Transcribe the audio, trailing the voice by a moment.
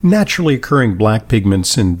Naturally occurring black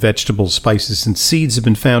pigments in vegetables, spices, and seeds have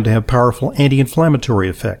been found to have powerful anti-inflammatory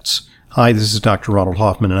effects. Hi, this is Dr. Ronald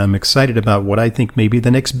Hoffman, and I'm excited about what I think may be the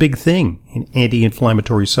next big thing in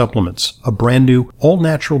anti-inflammatory supplements, a brand new,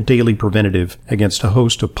 all-natural daily preventative against a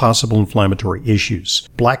host of possible inflammatory issues.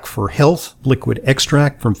 Black for Health liquid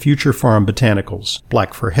extract from Future Farm Botanicals.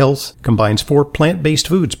 Black for Health combines 4 plant-based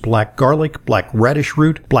foods: black garlic, black radish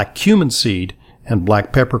root, black cumin seed, and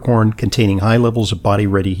black peppercorn, containing high levels of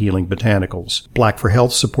body-ready healing botanicals. Black for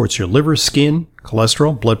Health supports your liver, skin,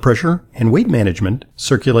 cholesterol, blood pressure, and weight management,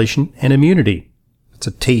 circulation, and immunity. It's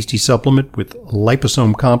a tasty supplement with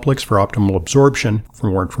liposome complex for optimal absorption. For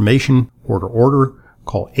more information, order.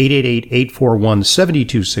 Call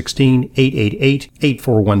 888-841-7216,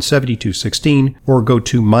 888-841-7216, or go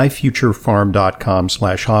to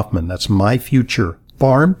myfuturefarm.com/Hoffman. That's myfuture.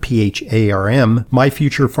 Farm, P-H-A-R-M,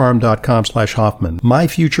 myfuturefarm.com/Hoffman,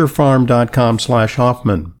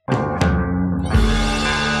 myfuturefarm.com/Hoffman.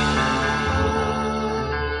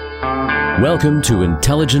 Welcome to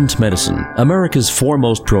Intelligent Medicine, America's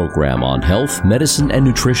foremost program on health, medicine, and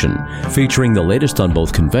nutrition, featuring the latest on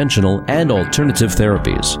both conventional and alternative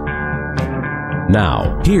therapies.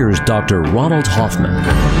 Now, here's Dr. Ronald Hoffman.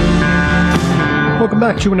 Welcome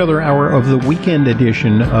back to another hour of the weekend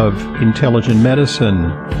edition of Intelligent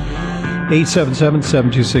Medicine.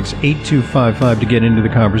 877-726-8255 to get into the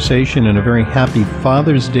conversation, and a very happy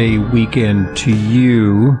Father's Day weekend to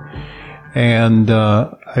you. And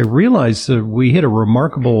I realized that we hit a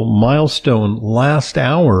remarkable milestone last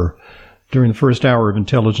hour during the first hour of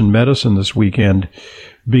Intelligent Medicine this weekend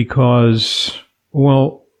because,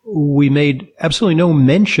 well, we made absolutely no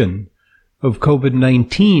mention of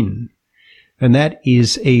COVID-19. And that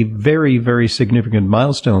is a very, very significant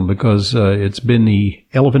milestone because it's been the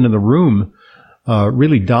elephant in the room,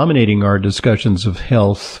 really dominating our discussions of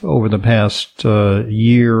health over the past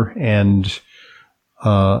year and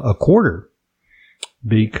a quarter.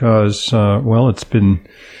 Because, we've been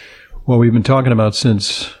talking about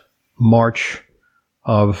since March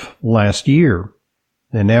of last year.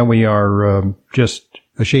 And now we are just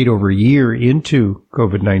a shade over a year into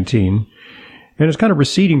COVID-19. And it's kind of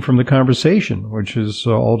receding from the conversation, which is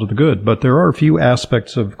all to the good. But there are a few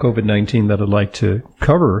aspects of COVID-19 that I'd like to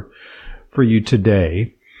cover for you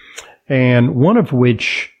today. And one of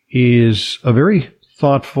which is a very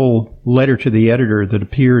thoughtful letter to the editor that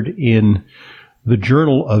appeared in the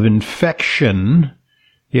Journal of Infection.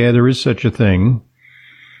 Yeah, there is such a thing.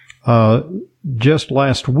 Just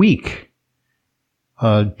last week,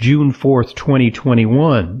 June 4th,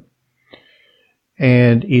 2021.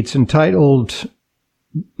 And it's entitled,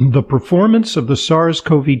 The Performance of the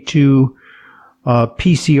SARS-CoV-2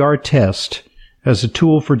 PCR Test as a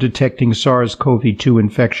Tool for Detecting SARS-CoV-2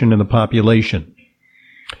 Infection in the Population.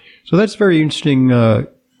 So that's a very interesting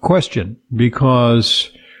question,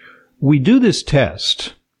 because we do this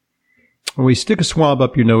test, we stick a swab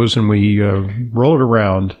up your nose and we roll it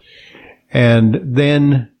around, and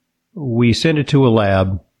then we send it to a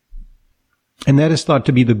lab. And that is thought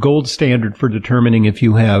to be the gold standard for determining if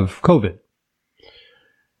you have COVID.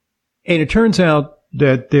 And it turns out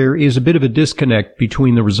that there is a bit of a disconnect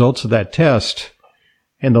between the results of that test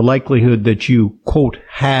and the likelihood that you, quote,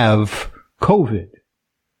 have COVID.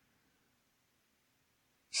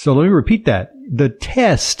 So let me repeat that. The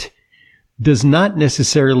test does not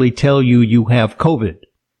necessarily tell you you have COVID.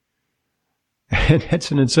 And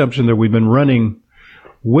that's an assumption that we've been running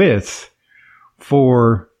with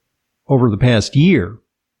for over the past year.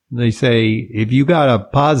 They say, if you got a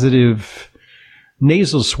positive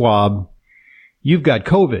nasal swab, you've got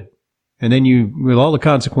COVID. And then with all the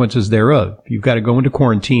consequences thereof, you've got to go into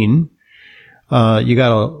quarantine. You got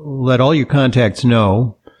to let all your contacts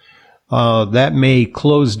know. That may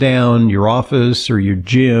close down your office or your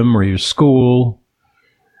gym or your school.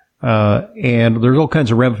 And there's all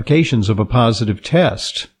kinds of ramifications of a positive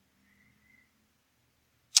test.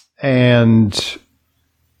 And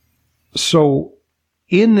so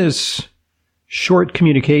in this short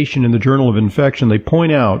communication in the Journal of Infection, they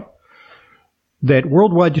point out that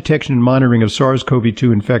worldwide detection and monitoring of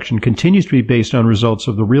SARS-CoV-2 infection continues to be based on results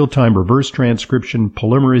of the real-time reverse transcription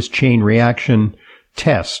polymerase chain reaction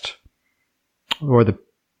test, or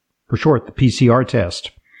for short, the PCR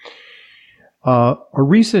test. A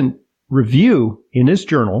recent review in this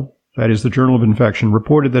journal, that is the Journal of Infection,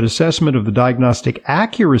 reported that assessment of the diagnostic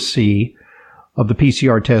accuracy of the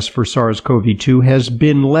PCR test for SARS-CoV-2 has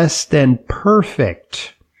been less than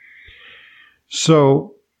perfect.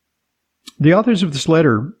 So the authors of this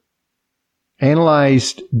letter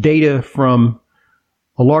analyzed data from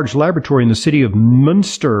a large laboratory in the city of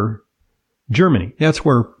Münster, Germany. That's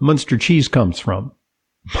where Munster cheese comes from.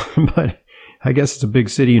 but I guess it's a big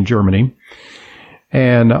city in Germany.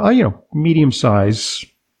 And, medium-sized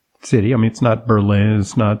city. I mean, it's not Berlin,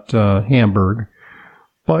 it's not Hamburg,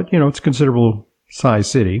 but, it's a considerable size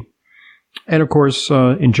city. And, of course,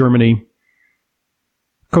 in Germany,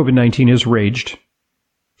 COVID-19 has raged.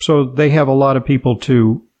 So they have a lot of people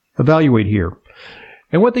to evaluate here.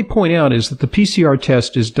 And what they point out is that the PCR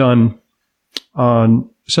test is done on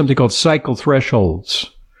something called cycle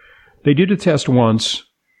thresholds. They do the test once,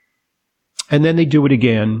 and then they do it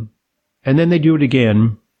again, and then they do it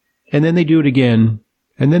again, and then they do it again,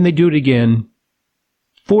 and then they do it again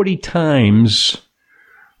 40 times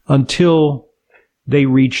until they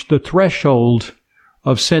reach the threshold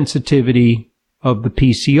of sensitivity of the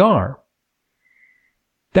PCR.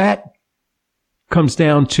 That comes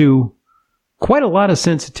down to quite a lot of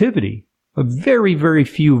sensitivity. A very, very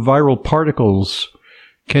few viral particles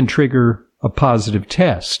can trigger a positive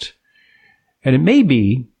test. And it may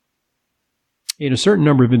be in a certain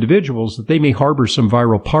number of individuals that they may harbor some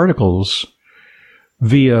viral particles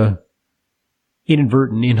via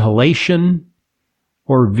inadvertent inhalation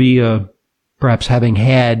or via perhaps having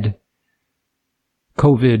had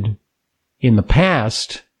COVID in the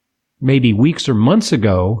past, maybe weeks or months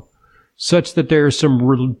ago, such that there's some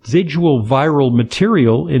residual viral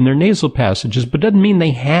material in their nasal passages, but doesn't mean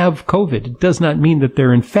they have COVID. It does not mean that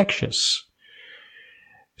they're infectious.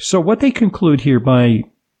 So what they conclude here by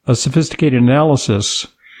a sophisticated analysis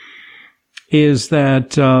is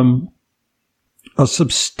that a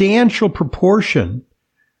substantial proportion,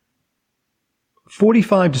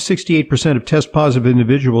 45 to 68% of test-positive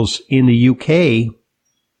individuals in the UK,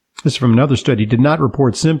 this is from another study, did not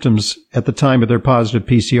report symptoms at the time of their positive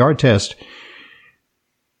PCR test.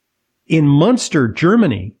 In Munster,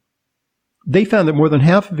 Germany, they found that more than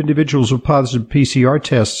half of individuals with positive PCR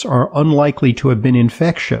tests are unlikely to have been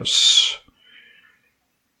infectious.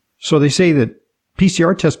 So they say that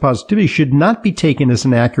PCR test positivity should not be taken as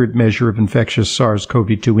an accurate measure of infectious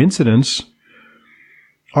SARS-CoV-2 incidence.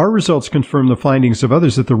 Our results confirm the findings of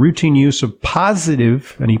others that the routine use of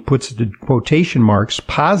positive, and he puts it in quotation marks,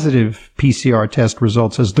 positive PCR test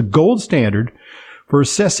results as the gold standard for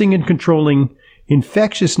assessing and controlling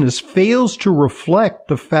infectiousness fails to reflect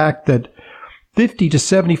the fact that 50 to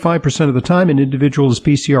 75% of the time an individual is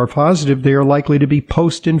PCR positive, they are likely to be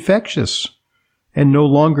post-infectious and no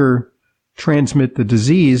longer transmit the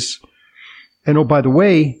disease. And oh, by the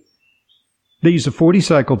way, they use a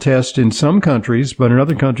 40-cycle test in some countries, but in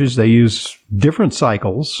other countries they use different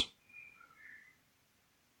cycles.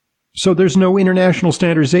 So there's no international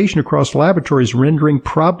standardization across laboratories, rendering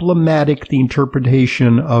problematic the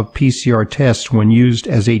interpretation of PCR tests when used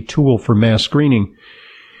as a tool for mass screening.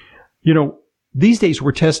 These days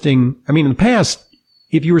we're testing, in the past,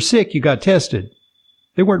 if you were sick, you got tested.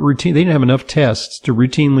 They didn't have enough tests to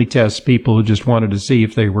routinely test people who just wanted to see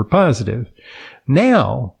if they were positive.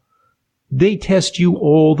 Now, they test you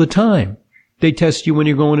all the time. They test you when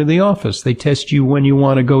you're going to the office. They test you when you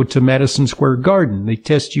want to go to Madison Square Garden. They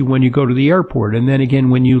test you when you go to the airport, and then again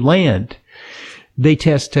when you land. They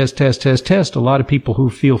test. A lot of people who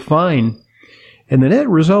feel fine. And the net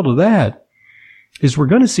result of that is we're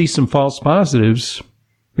going to see some false positives,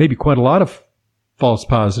 maybe quite a lot of false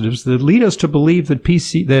positives, that lead us to believe that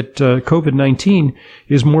COVID-19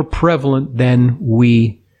 is more prevalent than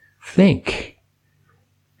we think.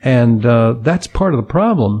 And that's part of the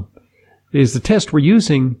problem, is the test we're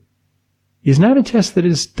using is not a test that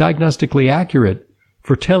is diagnostically accurate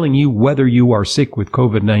for telling you whether you are sick with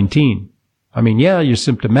COVID-19. You're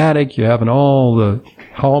symptomatic, you're having all the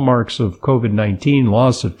hallmarks of COVID-19,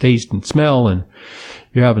 loss of taste and smell, and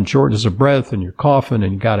you're having shortness of breath, and you're coughing,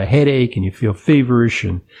 and you got a headache, and you feel feverish,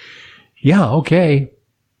 and okay,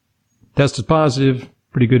 test is positive,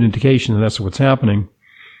 pretty good indication that that's what's happening.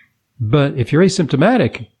 But if you're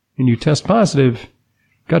asymptomatic and you test positive,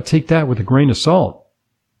 you've got to take that with a grain of salt.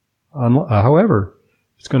 However,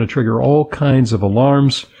 it's going to trigger all kinds of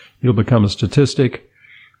alarms. You'll become a statistic.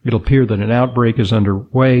 It'll appear that an outbreak is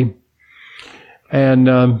underway.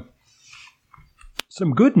 And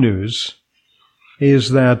some good news is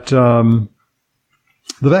that the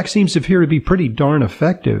vaccines appear to be pretty darn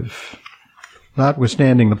effective,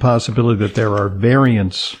 notwithstanding the possibility that there are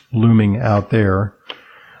variants looming out there.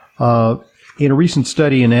 In a recent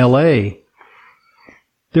study in LA,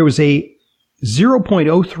 there was a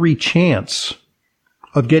 0.03 chance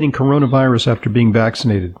of getting coronavirus after being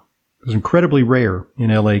vaccinated. It was incredibly rare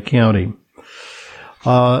in LA County.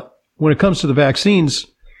 When it comes to the vaccines,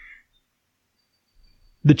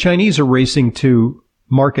 the Chinese are racing to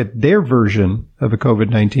market their version of a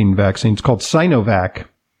COVID-19 vaccine. It's called Sinovac.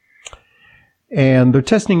 And they're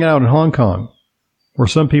testing it out in Hong Kong, or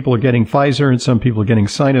some people are getting Pfizer and some people are getting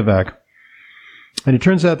Sinovac. And it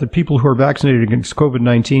turns out that people who are vaccinated against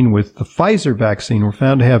COVID-19 with the Pfizer vaccine were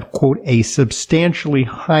found to have, quote, a substantially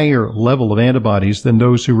higher level of antibodies than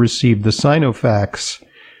those who received the Sinovac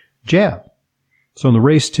jab. So in the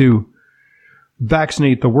race to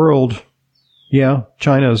vaccinate the world, yeah,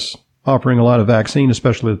 China's offering a lot of vaccine,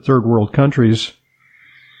 especially the third world countries,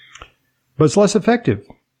 but it's less effective.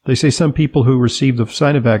 They say some people who receive the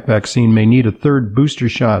Sinovac vaccine may need a third booster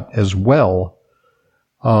shot as well,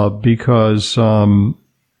 because the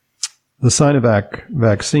Sinovac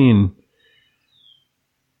vaccine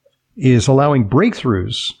is allowing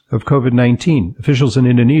breakthroughs of COVID-19. Officials in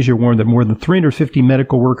Indonesia warned that more than 350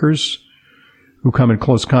 medical workers who come in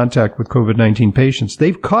close contact with COVID-19 patients,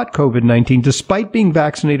 they've caught COVID-19 despite being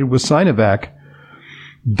vaccinated with Sinovac.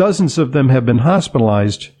 Dozens of them have been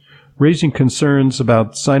hospitalized, raising concerns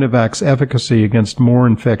about Sinovac's efficacy against more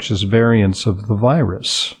infectious variants of the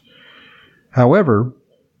virus. However,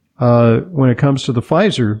 when it comes to the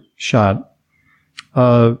Pfizer shot,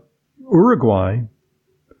 Uruguay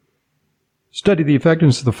studied the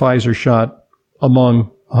effectiveness of the Pfizer shot among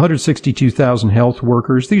 162,000 health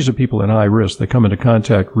workers. These are people in high risk. They come into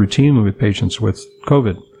contact routinely with patients with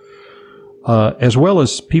COVID, as well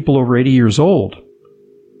as people over 80 years old,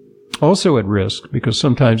 also at risk because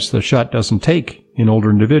sometimes the shot doesn't take in older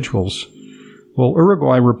individuals. Well,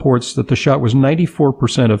 Uruguay reports that the shot was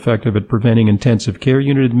 94% effective at preventing intensive care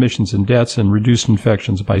unit admissions and deaths and reduced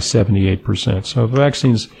infections by 78%. So the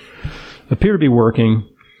vaccines appear to be working.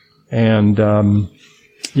 And,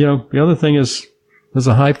 the other thing is there's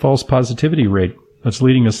a high false positivity rate that's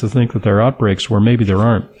leading us to think that there are outbreaks where maybe there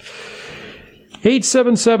aren't.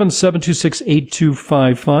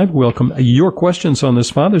 877-726-8255. Welcome your questions on this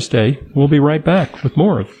Father's Day. We'll be right back with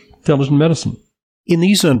more of Intelligent Medicine. In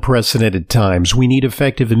these unprecedented times, we need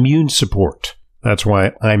effective immune support. That's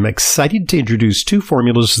why I'm excited to introduce two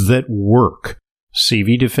formulas that work: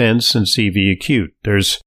 CV Defense and CV Acute.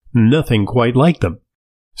 There's nothing quite like them.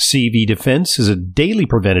 CV Defense is a daily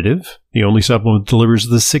preventative. The only supplement that delivers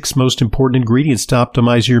the 6 most important ingredients to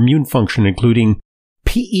optimize your immune function, including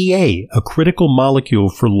PEA, a critical molecule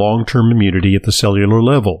for long-term immunity at the cellular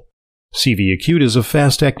level. CV Acute is a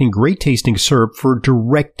fast-acting, great-tasting syrup for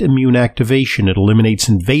direct immune activation. It eliminates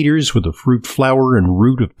invaders with the fruit, flower, and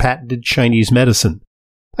root of patented Chinese medicine.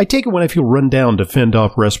 I take it when I feel run down to fend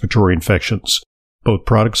off respiratory infections. Both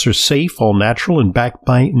products are safe, all natural, and backed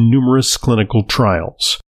by numerous clinical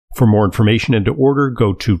trials. For more information and to order,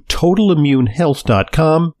 go to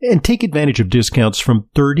TotalImmuneHealth.com and take advantage of discounts from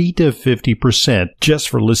 30 to 50% just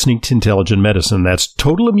for listening to Intelligent Medicine. That's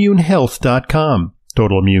TotalImmuneHealth.com.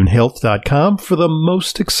 TotalImmuneHealth.com for the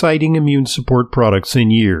most exciting immune support products in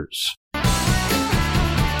years.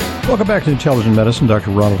 Welcome back to Intelligent Medicine.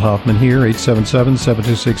 Dr. Ronald Hoffman here,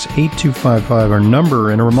 877-726-8255, our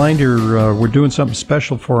number. And a reminder, we're doing something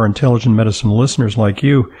special for our Intelligent Medicine listeners like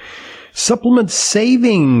you. Supplement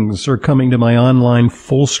savings are coming to my online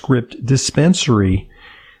Fullscript dispensary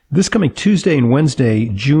this coming Tuesday and Wednesday,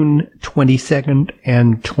 June 22nd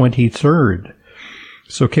and 23rd.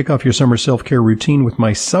 So kick off your summer self-care routine with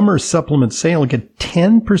my summer supplement sale and get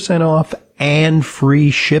 10% off and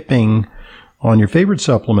free shipping on your favorite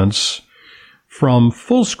supplements from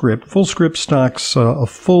Fullscript. Fullscript stocks a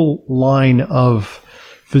full line of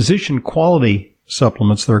physician-quality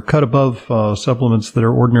supplements that are cut above supplements that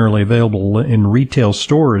are ordinarily available in retail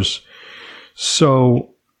stores.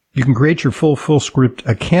 So you can create your full Fullscript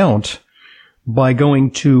account by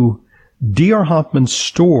going to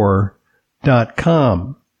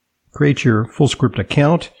drhoffmanstore.com. Create your Fullscript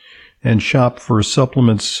account and shop for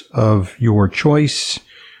supplements of your choice.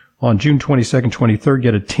 On June 22nd, 23rd,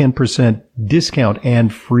 get a 10% discount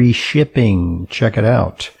and free shipping. Check it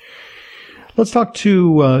out. Let's talk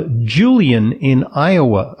to Julian in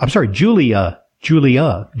Iowa. I'm sorry, Julia.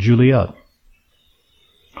 Hi,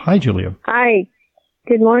 Julia. Hi.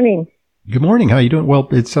 Good morning. Good morning. How are you doing? Well,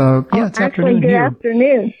 it's afternoon good here.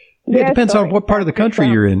 Afternoon. Yeah, it depends on what part of the country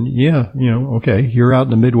you're in. Yeah, okay. You're out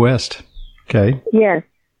in the Midwest. Okay. Yes.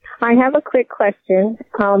 I have a quick question.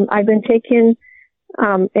 I've been taking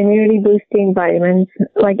immunity boosting vitamins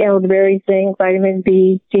like elderberry, zinc, vitamin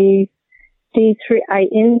B, D, D3. I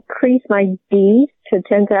increased my D to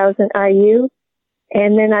 10,000 IU,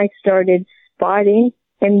 and then I started spotting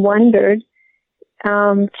and wondered,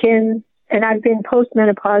 and I've been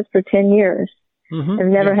postmenopause for 10 years. Mm-hmm. I've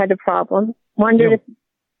never had a problem. Wondered if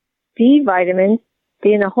D vitamins,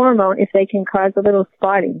 being a hormone, if they can cause a little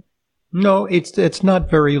spotting. No, it's not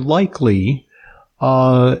very likely.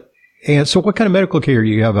 And so what kind of medical care do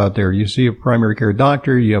you have out there? You see a primary care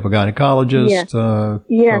doctor, you have a gynecologist? Yes,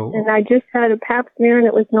 and I just had a pap smear and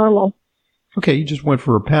it was normal. Okay, you just went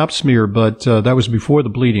for a pap smear, but that was before the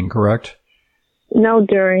bleeding, correct? No,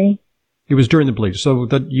 during. It was during the bleeding. So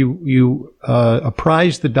that you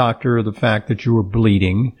apprised the doctor of the fact that you were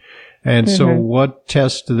bleeding. And so what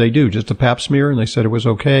test did they do? Just a pap smear? And they said it was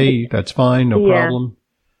okay, that's fine, no problem?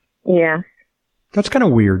 Yeah. That's kind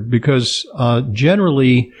of weird because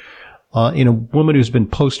generally in a woman who's been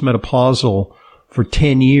postmenopausal for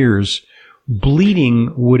 10 years,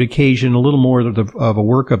 bleeding would occasion a little more of a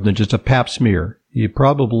workup than just a pap smear. You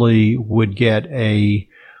probably would get an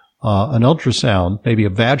ultrasound, maybe a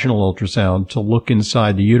vaginal ultrasound, to look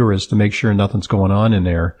inside the uterus to make sure nothing's going on in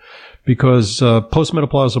there. Because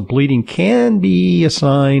postmenopausal bleeding can be a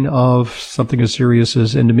sign of something as serious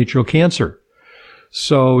as endometrial cancer.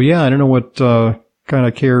 So, yeah, I don't know what kind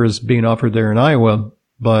of care is being offered there in Iowa,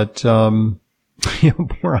 but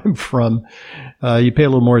where I'm from, you pay a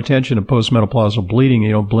little more attention to postmenopausal bleeding.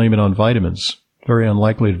 You don't blame it on vitamins. Very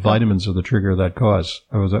unlikely that vitamins are the trigger of that cause,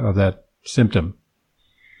 of that symptom.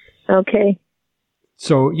 Okay.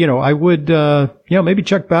 So, I would, maybe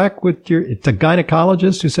check back with it's a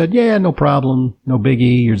gynecologist who said, yeah, no problem, no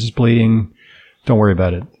biggie, you're just bleeding, don't worry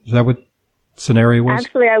about it. Is that what scenario was?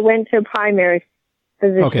 Actually, I went to a primary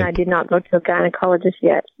physician. Okay. I did not go to a gynecologist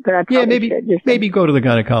yet, but I probably should. Maybe go to the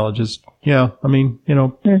gynecologist. Yeah, I mean,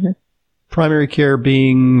 primary care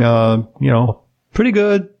being, pretty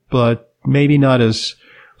good, but maybe not as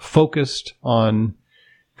focused on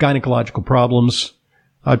gynecological problems.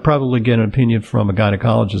 I'd probably get an opinion from a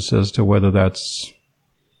gynecologist as to whether that's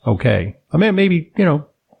okay. I mean, maybe, no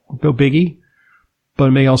biggie, but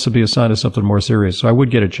it may also be a sign of something more serious. So I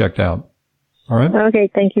would get it checked out. All right? Okay.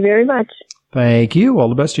 Thank you very much. Thank you. All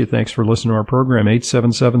the best to you. Thanks for listening to our program.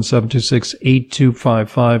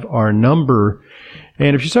 877-726-8255, our number.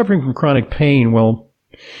 And if you're suffering from chronic pain, well,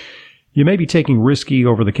 you may be taking risky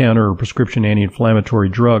over-the-counter or prescription anti-inflammatory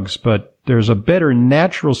drugs, but there's a better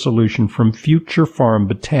natural solution from Future Farm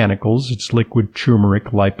Botanicals. It's liquid turmeric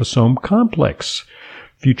liposome complex.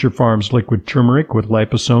 Future Farm's liquid turmeric with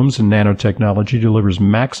liposomes and nanotechnology delivers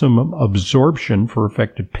maximum absorption for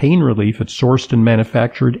effective pain relief. It's sourced and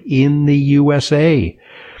manufactured in the USA.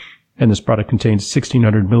 And this product contains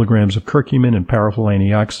 1,600 milligrams of curcumin and powerful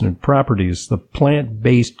antioxidant properties. The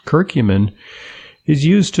plant-based curcumin is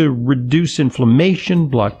used to reduce inflammation,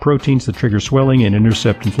 block proteins that trigger swelling, and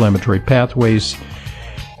intercept inflammatory pathways.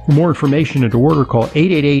 For more information and to order, call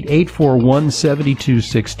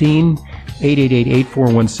 888-841-7216,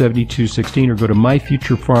 888-841-7216, or go to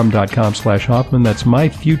myfuturefarm.com/Hoffman. That's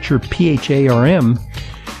myfuturepharm,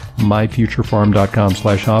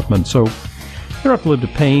 myfuturefarm.com/Hoffman. So you don't have to live to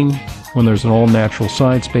pain when there's an all-natural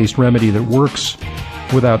science-based remedy that works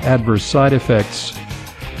without adverse side effects.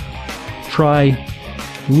 Try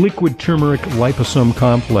liquid turmeric liposome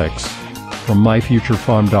complex from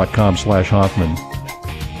myfuturefarm.com/Hoffman.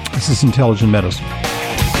 This is Intelligent Medicine.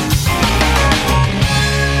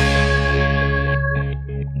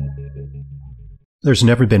 There's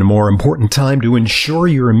never been a more important time to ensure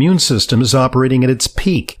your immune system is operating at its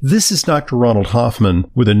peak. This is Dr. Ronald Hoffman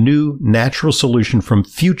with a new natural solution from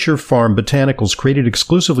Future Farm Botanicals created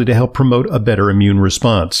exclusively to help promote a better immune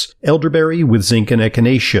response. Elderberry with zinc and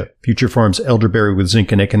echinacea. Future Farm's elderberry with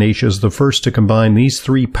zinc and echinacea is the first to combine these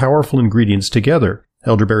three powerful ingredients together.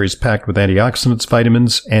 Elderberry is packed with antioxidants,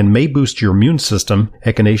 vitamins, and may boost your immune system.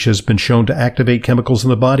 Echinacea has been shown to activate chemicals in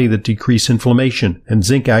the body that decrease inflammation, and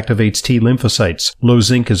zinc activates T lymphocytes. Low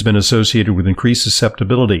zinc has been associated with increased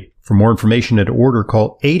susceptibility. For more information and to order,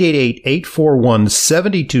 call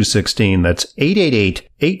 888-841-7216. That's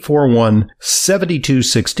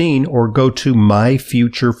 888-841-7216, or go to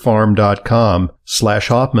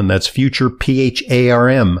myfuturefarm.com/Hoffman. That's future,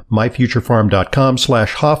 PHARM,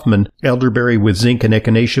 myfuturefarm.com/Hoffman. Elderberry with zinc and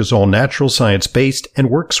echinacea is all natural, science-based,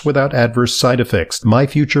 and works without adverse side effects.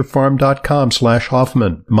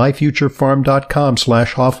 myfuturefarm.com/Hoffman,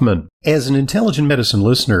 myfuturefarm.com/Hoffman. As an Intelligent Medicine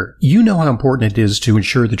listener, you know how important it is to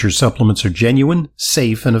ensure that your supplements are genuine,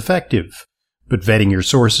 safe, and effective. But vetting your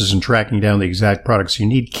sources and tracking down the exact products you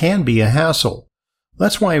need can be a hassle.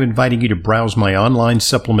 That's why I'm inviting you to browse my online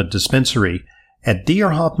supplement dispensary at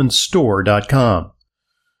drhoffmanstore.com.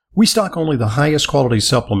 We stock only the highest quality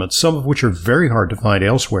supplements, some of which are very hard to find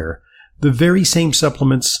elsewhere. The very same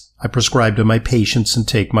supplements I prescribe to my patients and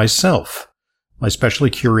take myself. My specially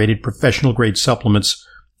curated professional-grade supplements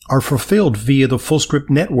are fulfilled via the Fullscript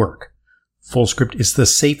network. Fullscript is the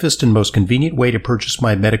safest and most convenient way to purchase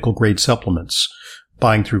my medical-grade supplements.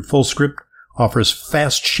 Buying through Fullscript offers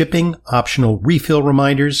fast shipping, optional refill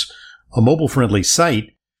reminders, a mobile-friendly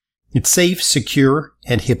site, It's safe, secure,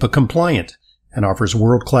 and HIPAA compliant, and offers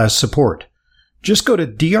world-class support. Just go to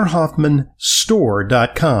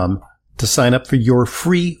drhoffmanstore.com to sign up for your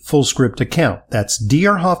free FullScript account. That's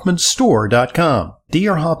drhoffmanstore.com.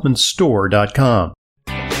 drhoffmanstore.com.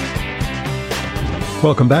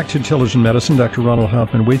 Welcome back to Intelligent Medicine. Dr. Ronald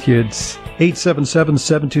Hoffman with you. It's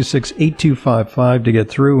 877-726-8255 to get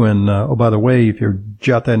through. And, oh, by the way, if you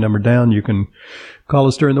jot that number down, you can call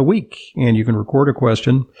us during the week and you can record a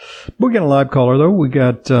question. We'll get a live caller, though. We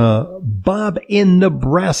got Bob in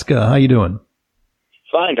Nebraska. How you doing?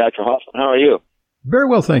 Fine, Dr. Hoffman. How are you? Very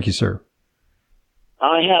well, thank you, sir.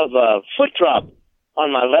 I have a foot drop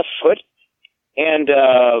on my left foot, and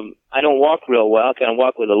I don't walk real well. I kind of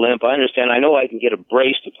walk with a limp. I understand. I know I can get a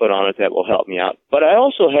brace to put on it that will help me out. But I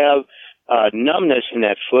also have numbness in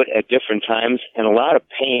that foot at different times and a lot of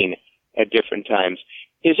pain at different times.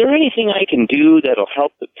 Is there anything I can do that'll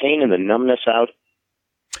help the pain and the numbness out?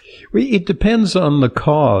 It depends on the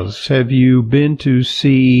cause. Have you been to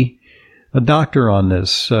see a doctor on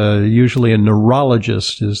this? Usually a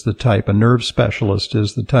neurologist is the type, a nerve specialist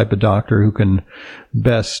is the type of doctor who can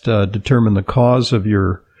best determine the cause of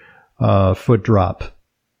your foot drop.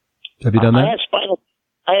 Have you done that?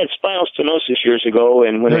 I had spinal stenosis years ago,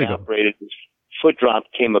 and when I operated, this foot drop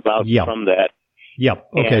came about from that. Yep.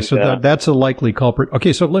 Okay, and, so that's a likely culprit.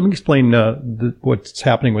 Okay, so let me explain what's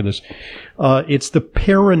happening with this. It's the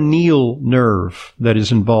peroneal nerve that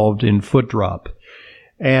is involved in foot drop.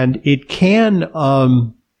 And it can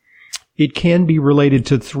be related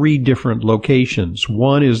to three different locations.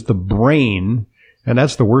 One is the brain, and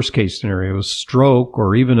that's the worst case scenario, a stroke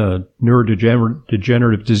or even a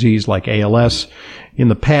neurodegenerative disease like ALS. In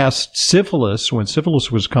the past, syphilis, when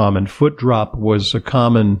syphilis was common, foot drop was a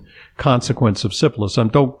common consequence of syphilis.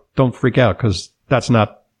 Don't freak out because that's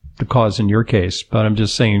not the cause in your case, but I'm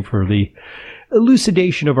just saying for the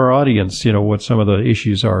elucidation of our audience, what some of the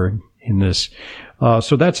issues are in this.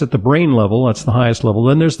 So that's at the brain level. That's the highest level.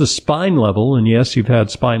 Then there's the spine level. And yes, you've had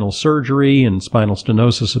spinal surgery and spinal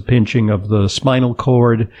stenosis, a pinching of the spinal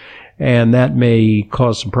cord. And that may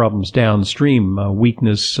cause some problems downstream,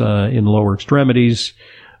 weakness in lower extremities,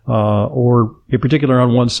 or in particular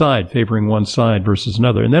on one side, favoring one side versus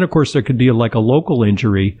another. And then, of course, there could be a local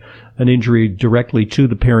injury, an injury directly to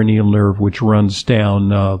the peroneal nerve, which runs down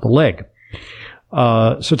the leg.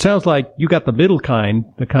 So it sounds like you got the middle kind,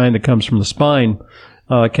 the kind that comes from the spine.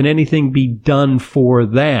 Can anything be done for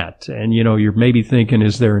that? And, you're maybe thinking,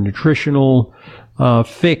 is there a nutritional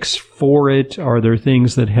fix for it? Are there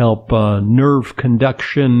things that help nerve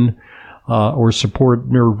conduction or support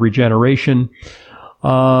nerve regeneration?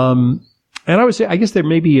 And I would say, I guess there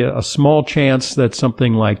may be a small chance that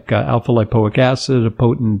something like alpha lipoic acid, a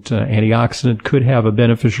potent antioxidant, could have a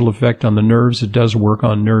beneficial effect on the nerves. It does work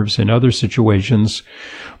on nerves in other situations,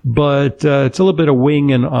 but it's a little bit of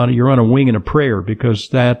you're on a wing and a prayer, because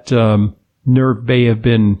that nerve may have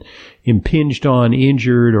been impinged on,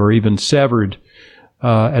 injured, or even severed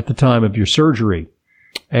at the time of your surgery.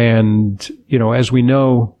 And as we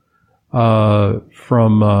know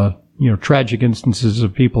from tragic instances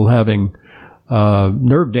of people having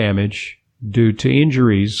nerve damage due to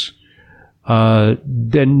injuries,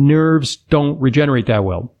 then nerves don't regenerate that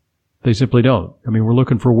well. They simply don't. I mean, we're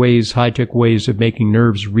looking for high-tech ways of making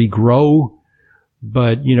nerves regrow,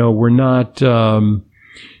 but, we're not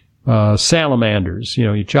salamanders.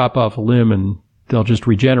 You chop off a limb and they'll just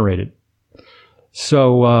regenerate it.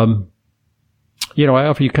 So, I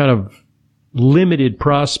offer you kind of limited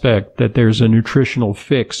prospect that there's a nutritional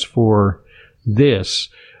fix for this.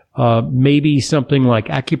 Maybe something like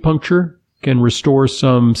acupuncture can restore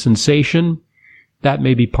some sensation. That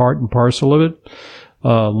may be part and parcel of it.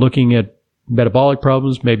 Looking at metabolic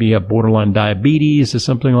problems, maybe you have borderline diabetes or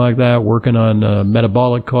something like that. Working on a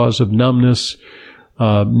metabolic cause of numbness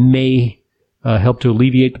may help to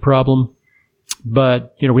alleviate the problem.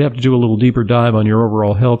 But, we have to do a little deeper dive on your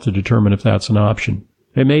overall health to determine if that's an option.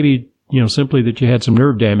 It may be, simply that you had some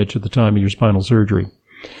nerve damage at the time of your spinal surgery.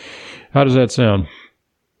 How does that sound?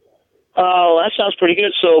 Oh, that sounds pretty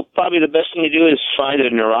good. So probably the best thing to do is find a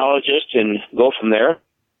neurologist and go from there.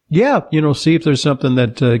 Yeah, see if there's something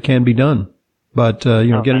that can be done. But,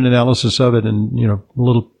 get an analysis of it and, a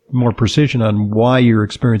little more precision on why you're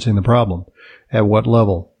experiencing the problem, at what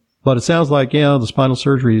level. But it sounds like, the spinal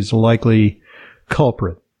surgery is a likely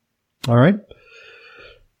culprit. All right.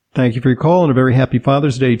 Thank you for your call, and a very happy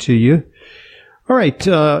Father's Day to you. All right.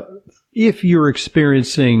 If you're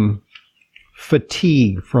experiencing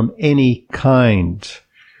fatigue from any kind,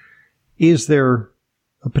 is there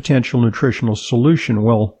a potential nutritional solution?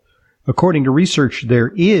 Well, according to research,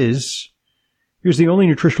 there is. Here's the only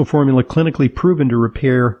nutritional formula clinically proven to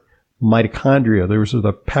repair mitochondria. Those are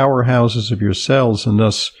the powerhouses of your cells and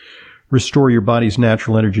thus restore your body's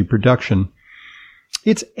natural energy production.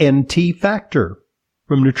 It's NT Factor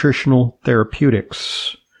from Nutritional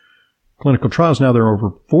Therapeutics. Clinical trials, now there are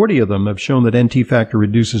over 40 of them, have shown that NT Factor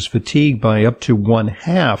reduces fatigue by up to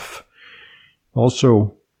 1/2.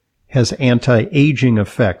 Also has anti-aging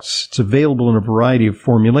effects. It's available in a variety of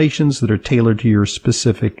formulations that are tailored to your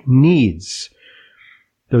specific needs.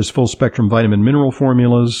 There's full-spectrum vitamin mineral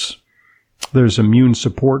formulas. There's immune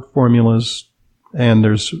support formulas. And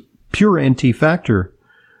there's pure NT Factor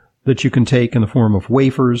that you can take in the form of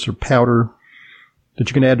wafers or powder that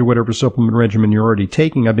you can add to whatever supplement regimen you're already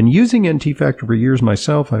taking. I've been using NT Factor for years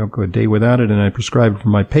myself. I don't go a day without it, and I prescribe it for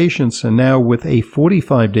my patients. And now with a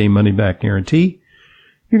 45-day money-back guarantee,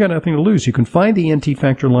 you got nothing to lose. You can find the NT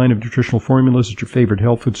Factor line of nutritional formulas at your favorite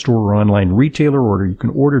health food store or online retailer order. You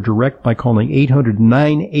can order direct by calling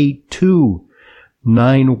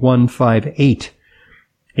 800-982-9158.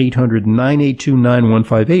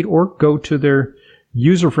 800-982-9158, or go to their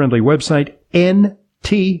user-friendly website,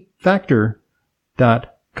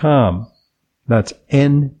 ntfactor.com. That's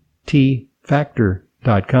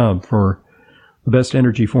ntfactor.com for the best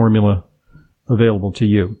energy formula available to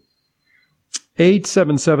you.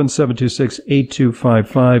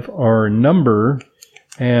 877-726-8255, our number.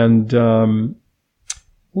 And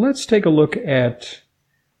let's take a look at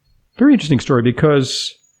a very interesting story,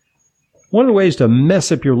 because one of the ways to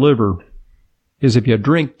mess up your liver is if you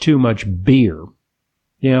drink too much beer.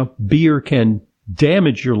 Yeah, beer can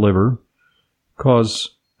damage your liver,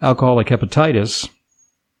 cause alcoholic hepatitis.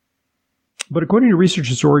 But according to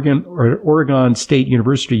researchers at Oregon State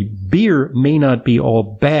University, beer may not be all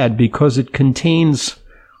bad because it contains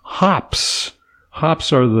hops.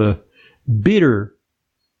 Hops are the bitter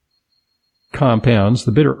compounds,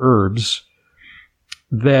 the bitter herbs,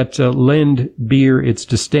 that lend beer its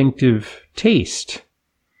distinctive taste.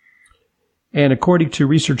 And according to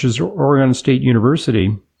researchers at Oregon State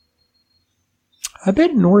University, I bet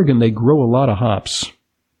in Oregon they grow a lot of hops.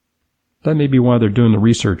 That may be why they're doing the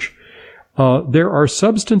research. There are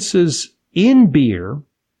substances in beer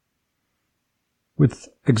with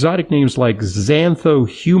exotic names like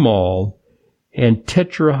xanthohumol and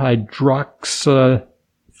tetrahydroxythomol.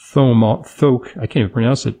 I can't even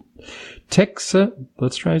pronounce it.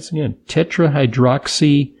 Let's try this again.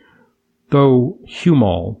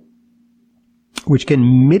 Tetrahydroxythomol, which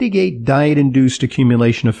can mitigate diet-induced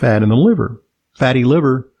accumulation of fat in the liver. Fatty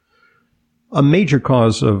liver, a major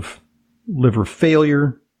cause of liver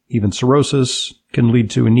failure, even cirrhosis, can lead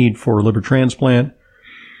to a need for liver transplant.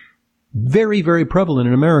 Very, very prevalent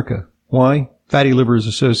in America. Why? Fatty liver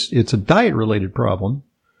it's a diet-related problem.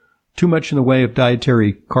 Too much in the way of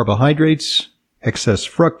dietary carbohydrates, excess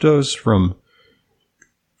fructose from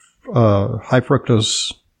high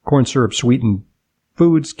fructose corn syrup sweetened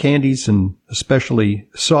foods, candies, and especially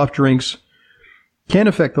soft drinks can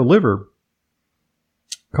affect the liver,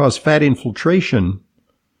 cause fat infiltration.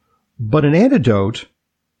 But an antidote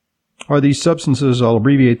are these substances, I'll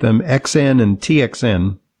abbreviate them, XN and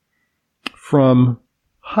TXN, from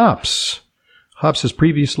hops. Hops has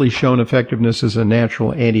previously shown effectiveness as a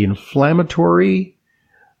natural anti-inflammatory.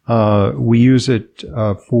 We use it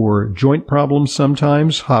for joint problems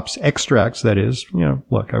sometimes. Hops extracts, that is. You know,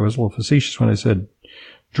 look, I was a little facetious when I said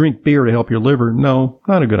drink beer to help your liver. No,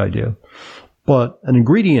 not a good idea. But an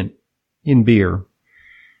ingredient in beer,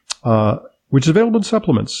 which is available in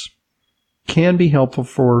supplements, can be helpful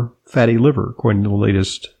for fatty liver, according to the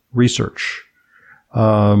latest research.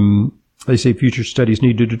 They say future studies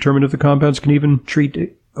need to determine if the compounds can even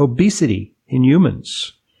treat obesity in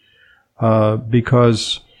humans,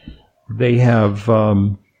 because they have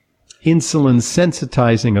insulin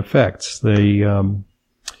sensitizing effects. They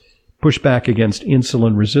push back against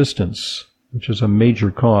insulin resistance, which is a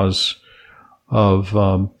major cause of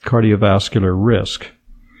cardiovascular risk.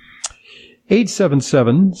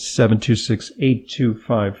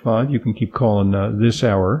 877-726-8255. You can keep calling this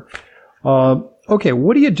hour. Okay,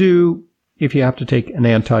 what do you do if you have to take an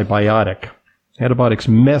antibiotic? Antibiotics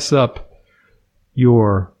mess up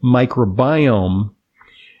your microbiome.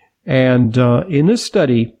 And in this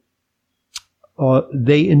study,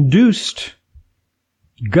 they induced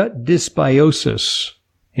gut dysbiosis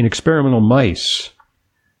in experimental mice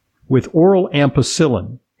with oral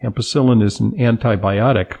ampicillin. Ampicillin is an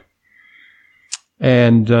antibiotic.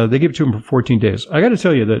 And they give it to them for 14 days. I got to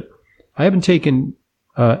tell you that I haven't taken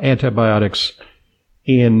antibiotics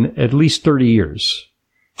in at least 30 years.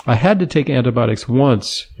 I had to take antibiotics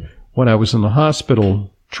once when I was in the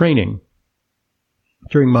hospital training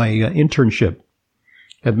during my internship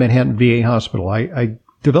at Manhattan VA Hospital. I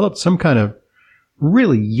developed some kind of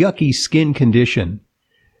really yucky skin condition,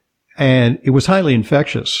 and it was highly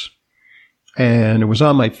infectious. And it was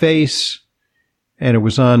on my face, and it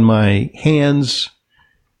was on my hands.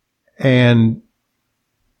 And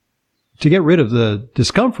to get rid of the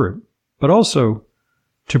discomfort, but also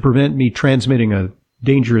to prevent me transmitting a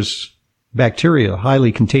dangerous bacteria,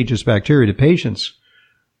 highly contagious bacteria to patients,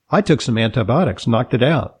 I took some antibiotics, knocked it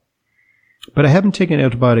out. But I haven't taken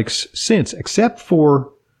antibiotics since, except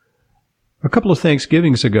for a couple of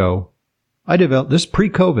Thanksgivings ago. This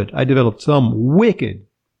pre-COVID, I developed some wicked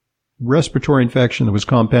respiratory infection that was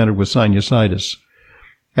compounded with sinusitis.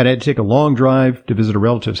 And I had to take a long drive to visit a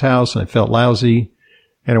relative's house, and I felt lousy,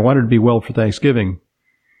 and I wanted to be well for Thanksgiving.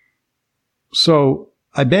 So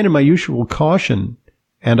I abandoned my usual caution,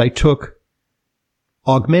 and I took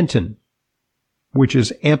Augmentin, which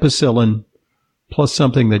is ampicillin plus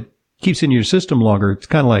something that keeps in your system longer. It's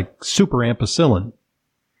kind of like super ampicillin.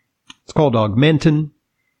 It's called Augmentin.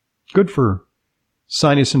 Good for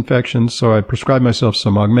sinus infections, so I prescribed myself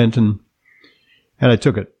some Augmentin, and I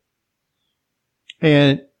took it.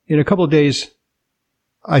 And in a couple of days,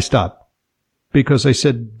 I stopped because I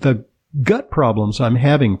said the gut problems I'm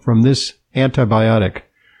having from this antibiotic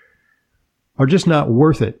are just not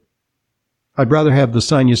worth it. I'd rather have the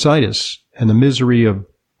sinusitis and the misery of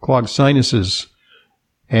clogged sinuses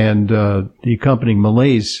and the accompanying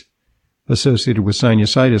malaise associated with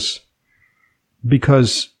sinusitis,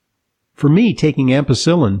 because for me, taking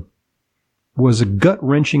ampicillin was a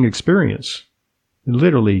gut-wrenching experience. It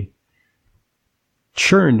literally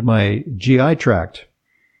churned my GI tract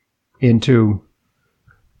into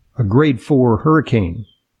a grade 4 hurricane,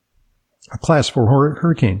 a class 4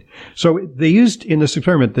 hurricane. So they used, in this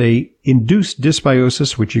experiment, they induced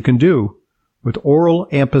dysbiosis, which you can do with oral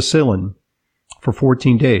ampicillin for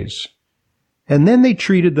 14 days. And then they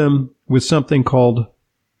treated them with something called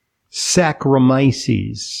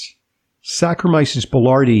Saccharomyces. Saccharomyces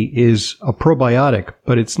boulardii is a probiotic,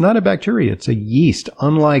 but it's not a bacteria. It's a yeast.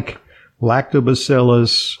 Unlike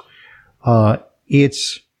Lactobacillus,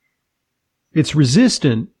 it's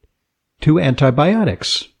resistant to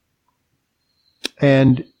antibiotics.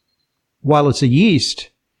 And while it's a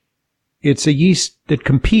yeast that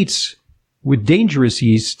competes with dangerous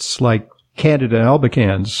yeasts like Candida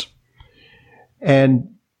albicans.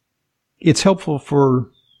 And it's helpful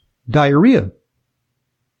for diarrhea.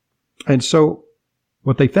 And so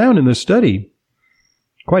what they found in this study,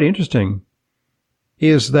 quite interesting,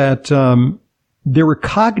 is that there were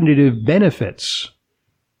cognitive benefits.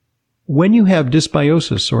 When you have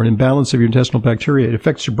dysbiosis or an imbalance of your intestinal bacteria, it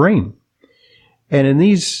affects your brain. And in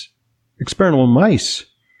these experimental mice,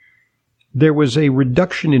 there was a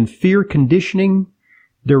reduction in fear conditioning.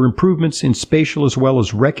 There were improvements in spatial as well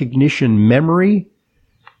as recognition memory.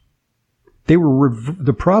 They were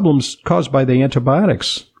the problems caused by the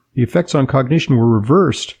antibiotics. The effects on cognition were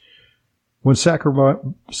reversed when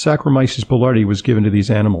Saccharomyces boulardii was given to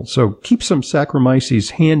these animals. So keep some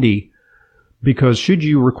Saccharomyces handy, because should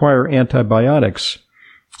you require antibiotics,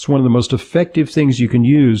 it's one of the most effective things you can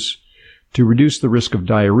use to reduce the risk of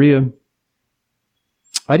diarrhea.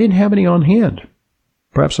 I didn't have any on hand.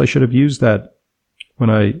 Perhaps I should have used that when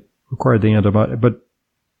I required the antibiotic, but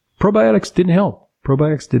probiotics didn't help.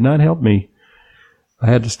 Probiotics did not help me. I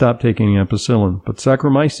had to stop taking ampicillin. But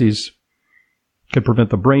Saccharomyces can prevent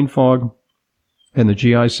the brain fog and the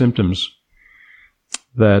GI symptoms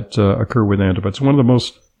that occur with antibiotics. It's one of the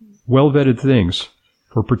most well-vetted things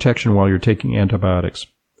for protection while you're taking antibiotics.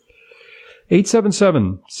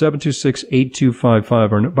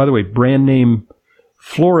 877-726-8255. Or, by the way, brand name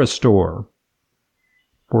Florastor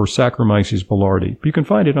for Saccharomyces boulardii. You can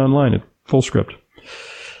find it online at FullScript.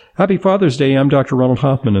 Happy Father's Day. I'm Dr. Ronald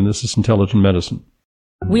Hoffman, and this is Intelligent Medicine.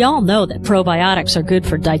 We all know that probiotics are good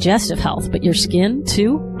for digestive health, but your skin,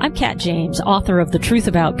 too? I'm Kat James, author of The Truth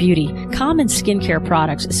About Beauty. Common skincare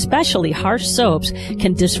products, especially harsh soaps,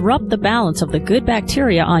 can disrupt the balance of the good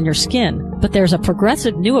bacteria on your skin. But there's a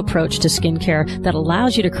progressive new approach to skincare that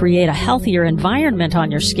allows you to create a healthier environment on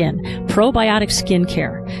your skin. Probiotic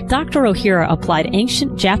skincare. Dr. Ohhira applied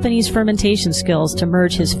ancient Japanese fermentation skills to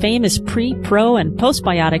merge his famous pre, pro, and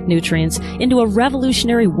postbiotic nutrients into a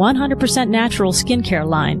revolutionary 100% natural skincare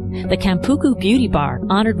line. The Kampuku Beauty Bar,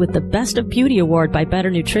 honored with the Best of Beauty Award by Better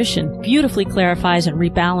Nutrition, beautifully clarifies and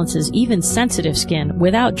rebalances even sensitive skin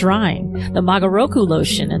without drying. The Magaroku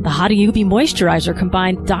lotion and the Hadayubi moisturizer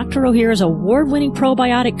combine Dr. Ohhira's award-winning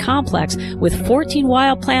probiotic complex with 14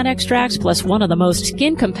 wild plant extracts plus one of the most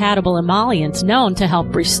skin-compatible emollients known to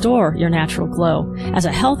help restore your natural glow. As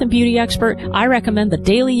a health and beauty expert, I recommend the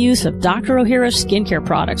daily use of Dr. Ohhira's skincare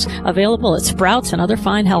products, available at Sprouts and other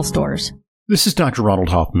fine health stores. This is Dr. Ronald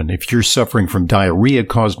Hoffman. If you're suffering from diarrhea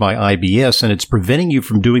caused by IBS and it's preventing you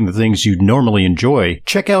from doing the things you normally enjoy,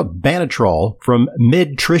 check out Banatrol from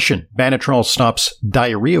Medtrition. Banatrol stops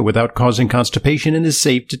diarrhea without causing constipation and is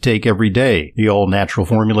safe to take every day. The all-natural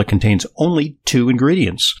formula contains only 2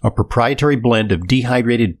 ingredients: a proprietary blend of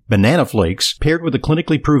dehydrated banana flakes paired with a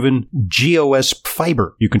clinically proven GOS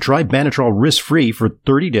fiber. You can try Banatrol risk-free for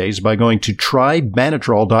 30 days by going to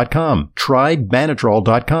trybanatrol.com.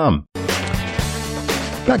 Trybanatrol.com.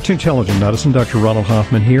 Back to Intelligent Medicine. Dr. Ronald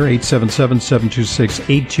Hoffman here.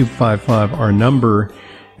 877-726-8255, our number.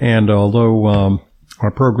 And although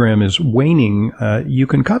our program is waning, you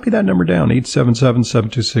can copy that number down,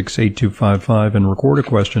 877-726-8255, and record a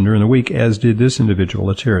question during the week, as did this individual.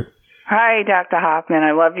 Let's hear it. Hi, Dr. Hoffman.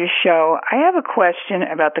 I love your show. I have a question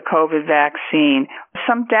about the COVID vaccine.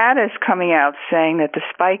 Some data is coming out saying that the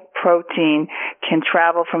spike protein can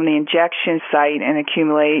travel from the injection site and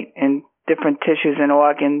accumulate in different tissues and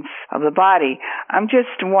organs of the body. I'm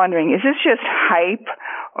just wondering, is this just hype,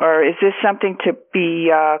 or is this something to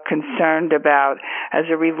be concerned about as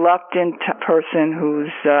a reluctant person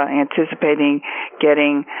who's anticipating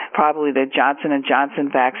getting probably the Johnson &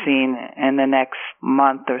 Johnson vaccine in the next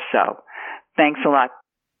month or so? Thanks a lot.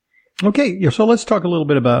 Okay, so let's talk a little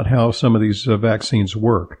bit about how some of these vaccines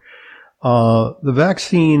work. The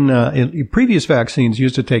vaccine, previous vaccines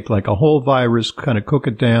used to take like a whole virus, kind of cook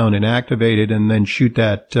it down and activate it and then shoot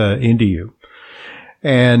that into you.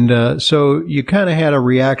 And so you kind of had a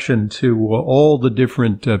reaction to all the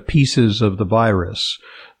different pieces of the virus.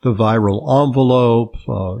 The viral envelope,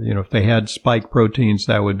 if they had spike proteins,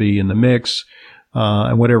 that would be in the mix,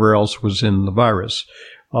 and whatever else was in the virus.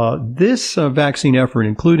 This vaccine effort,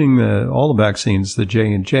 including all the vaccines, the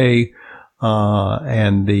J&J,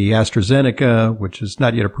 and the AstraZeneca, which is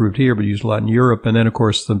not yet approved here, but used a lot in Europe. And then, of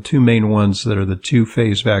course, the 2 main ones that are the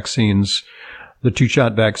 2-phase vaccines, the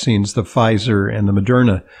 2-shot vaccines, the Pfizer and the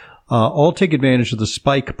Moderna, all take advantage of the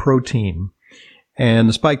spike protein. And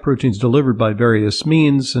the spike protein is delivered by various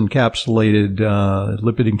means, encapsulated,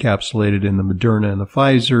 lipid encapsulated in the Moderna and the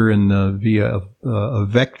Pfizer, and via a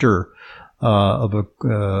vector of a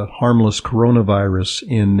harmless coronavirus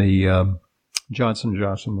in the Johnson &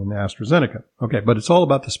 Johnson and AstraZeneca. Okay, but it's all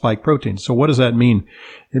about the spike protein. So what does that mean?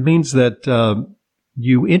 It means that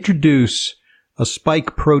you introduce a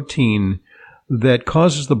spike protein that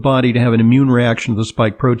causes the body to have an immune reaction to the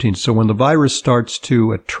spike protein. So when the virus starts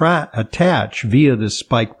to attach via this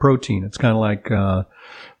spike protein, it's kind of like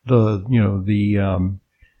the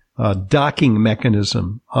docking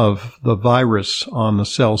mechanism of the virus on the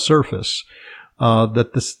cell surface.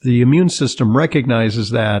 That the immune system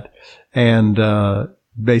recognizes that and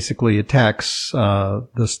basically attacks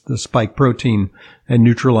the spike protein and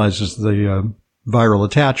neutralizes the viral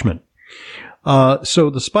attachment. So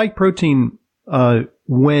the spike protein,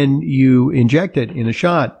 when you inject it in a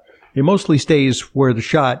shot, it mostly stays where the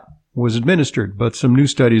shot was administered, but some new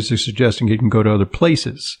studies are suggesting it can go to other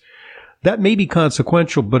places. That may be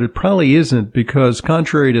consequential, but it probably isn't, because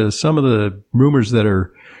contrary to some of the rumors that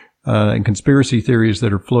are and conspiracy theories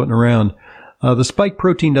that are floating around, the spike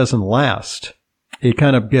protein doesn't last. It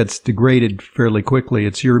kind of gets degraded fairly quickly.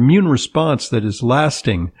 It's your immune response that is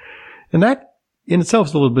lasting. And that in itself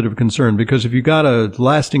is a little bit of a concern, because if you got a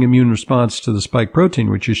lasting immune response to the spike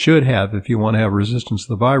protein, which you should have if you want to have resistance to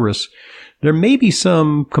the virus, there may be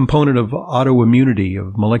some component of autoimmunity,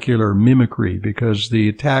 of molecular mimicry, because the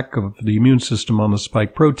attack of the immune system on the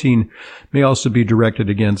spike protein may also be directed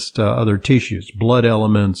against other tissues, blood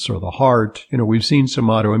elements or the heart. We've seen some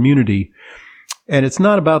autoimmunity. And it's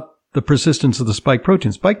not about the persistence of the spike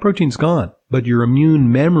protein. Spike protein's gone, but your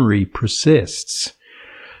immune memory persists.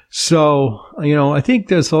 So, I think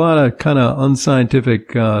there's a lot of kind of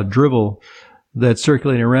unscientific drivel that's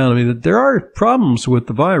circulating around. I mean, there are problems with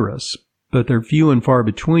the virus, but they're few and far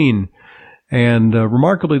between. And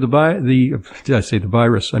remarkably, the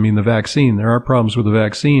vaccine. There are problems with the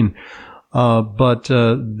vaccine, but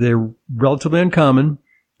they're relatively uncommon.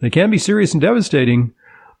 They can be serious and devastating,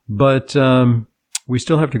 but we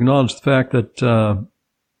still have to acknowledge the fact that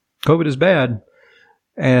COVID is bad,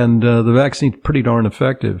 and the vaccine's pretty darn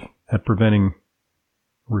effective at preventing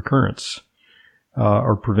recurrence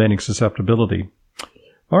or preventing susceptibility.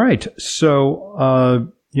 All right, so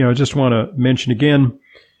I just want to mention again,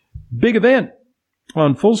 big event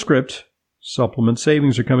on Fullscript. Supplement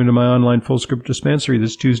savings are coming to my online Fullscript dispensary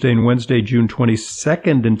this Tuesday and Wednesday, June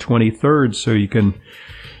 22nd and 23rd, so you can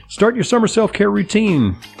start your summer self-care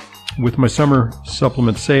routine with my summer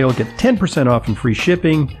supplement sale. Get 10% off and free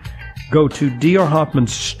shipping. Go to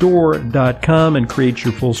drhoffmanstore.com and create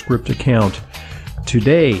your Fullscript account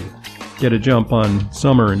today. Get a jump on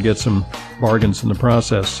summer and get some bargains in the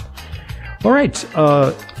process. All right.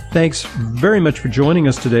 Thanks very much for joining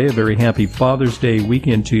us today. A very happy Father's Day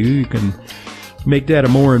weekend to you. You can make Dad a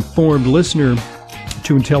more informed listener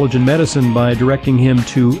to Intelligent Medicine by directing him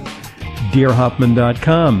to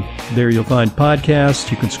drhoffman.com. There you'll find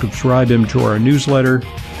podcasts. You can subscribe him to our newsletter.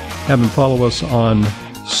 Have him follow us on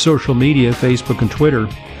social media, Facebook and Twitter.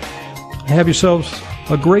 Have yourselves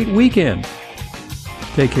a great weekend.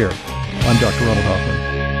 Take care. I'm Dr. Ronald Hoffman.